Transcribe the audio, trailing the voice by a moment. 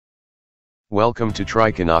Welcome to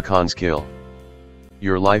Trikona Conskill,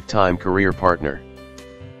 your lifetime career partner.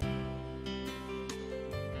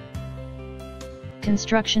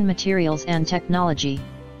 Construction materials and technology.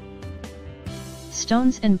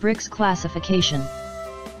 Stones and bricks classification.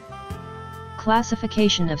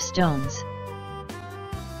 Classification of stones.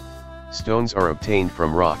 Stones are obtained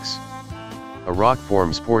from rocks. A rock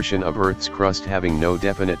forms portion of Earth's crust having no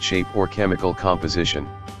definite shape or chemical composition.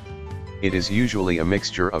 It is usually a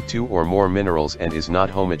mixture of two or more minerals and is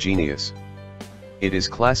not homogeneous. It is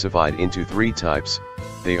classified into three types.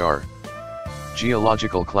 They are: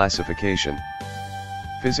 geological classification,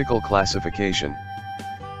 physical classification,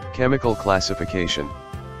 chemical classification.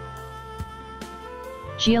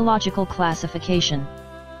 Geological classification.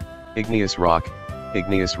 Igneous rock.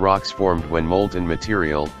 Igneous rocks formed when molten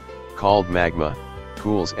material, called magma,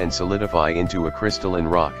 cools and solidify into a crystalline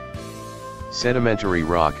rock. Sedimentary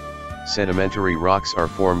rock. Sedimentary rocks are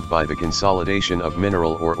formed by the consolidation of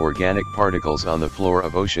mineral or organic particles on the floor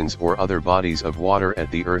of oceans or other bodies of water at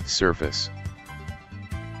the Earth's surface.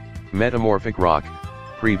 Metamorphic rock.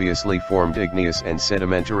 Previously formed igneous and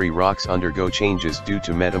sedimentary rocks undergo changes due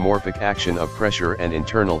to metamorphic action of pressure and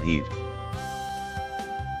internal heat.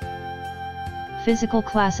 Physical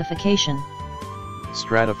classification.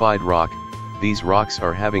 Stratified rock. These rocks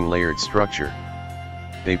are having layered structure.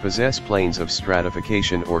 They possess planes of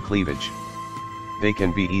stratification or cleavage. They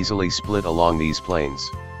can be easily split along these planes.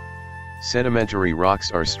 Sedimentary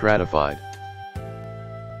rocks are stratified.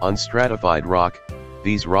 Unstratified rock.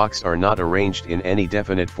 These rocks are not arranged in any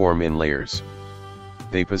definite form in layers.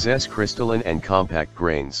 They possess crystalline and compact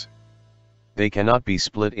grains. They cannot be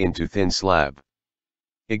split into thin slab.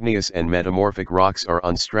 Igneous and metamorphic rocks are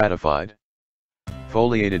unstratified.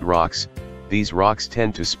 Foliated rocks. These rocks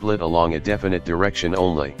tend to split along a definite direction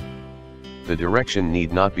only. The direction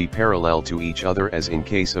need not be parallel to each other as in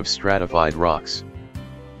case of stratified rocks.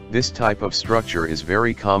 This type of structure is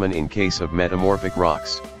very common in case of metamorphic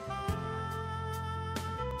rocks.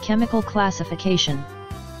 Chemical classification.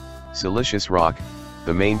 Siliceous rock.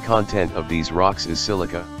 The main content of these rocks is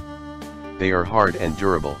silica. They are hard and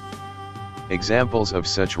durable. Examples of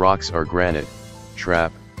such rocks are granite,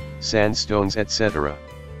 trap, sandstones, etc.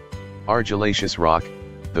 Argillaceous rock.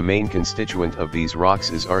 The main constituent of these rocks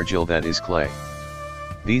is argil, that is clay.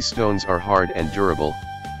 These stones are hard and durable,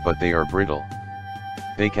 but they are brittle.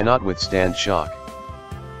 They cannot withstand shock.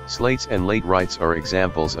 Slates and laterites are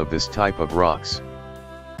examples of this type of rocks.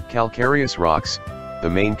 Calcareous rocks. The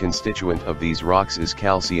main constituent of these rocks is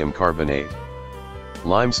calcium carbonate.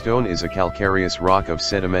 Limestone is a calcareous rock of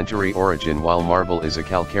sedimentary origin, while marble is a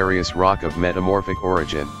calcareous rock of metamorphic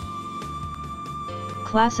origin.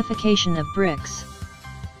 Classification of bricks.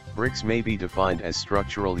 Bricks may be defined as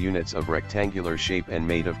structural units of rectangular shape and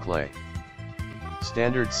made of clay.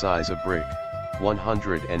 Standard size of brick: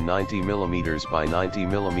 190 mm by 90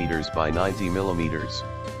 mm by 90 mm.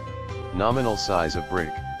 Nominal size of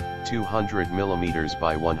brick: 200 mm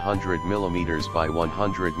by 100 mm by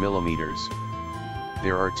 100 mm.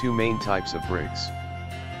 There are two main types of bricks.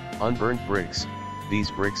 Unburnt bricks.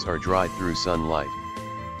 These bricks are dried through sunlight.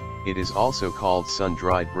 It is also called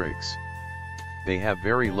sun-dried bricks. They have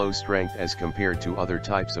very low strength as compared to other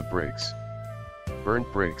types of bricks. Burnt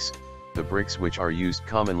bricks. The bricks which are used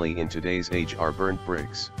commonly in today's age are burnt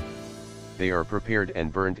bricks. They are prepared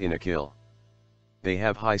and burnt in a kiln. They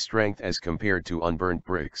have high strength as compared to unburnt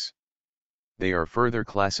bricks. They are further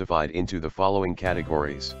classified into the following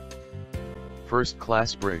categories: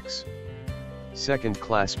 first-class bricks,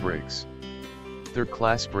 second-class bricks,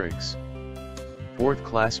 third-class bricks,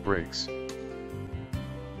 fourth-class bricks.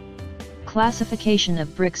 Classification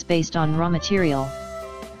of bricks based on raw material.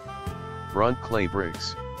 Brunt clay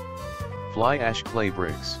bricks, fly ash clay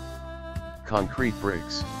bricks, concrete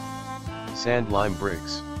bricks, sand lime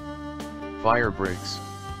bricks, fire bricks.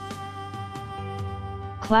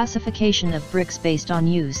 Classification of bricks based on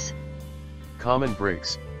use. Common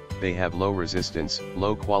bricks. They have low resistance,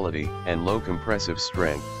 low quality, and low compressive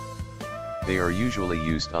strength. They are usually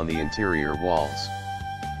used on the interior walls.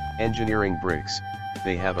 Engineering bricks.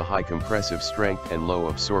 They have a high compressive strength and low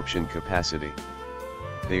absorption capacity.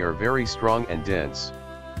 They are very strong and dense.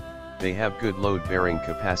 They have good load-bearing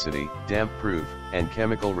capacity, damp-proof, and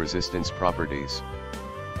chemical resistance properties.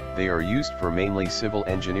 They are used for mainly civil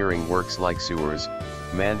engineering works like sewers,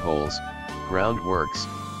 manholes, groundworks,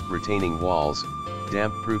 retaining walls,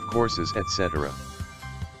 damp-proof courses, etc.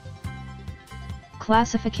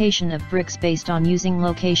 Classification of bricks based on using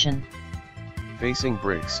location. Facing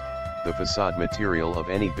bricks. The facade material of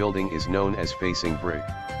any building is known as facing brick.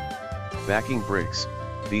 Backing bricks.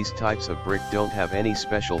 These types of brick don't have any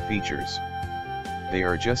special features. They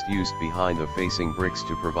are just used behind the facing bricks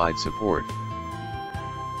to provide support.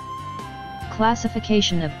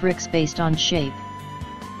 Classification of bricks based on shape.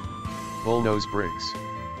 Bullnose bricks,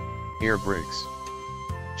 air bricks,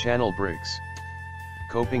 channel bricks,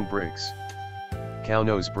 coping bricks,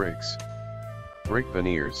 cownose bricks, brick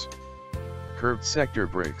veneers, curved sector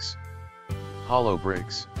bricks, hollow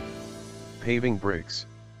bricks, paving bricks,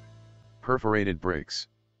 perforated bricks,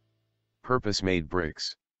 purpose-made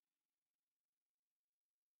bricks.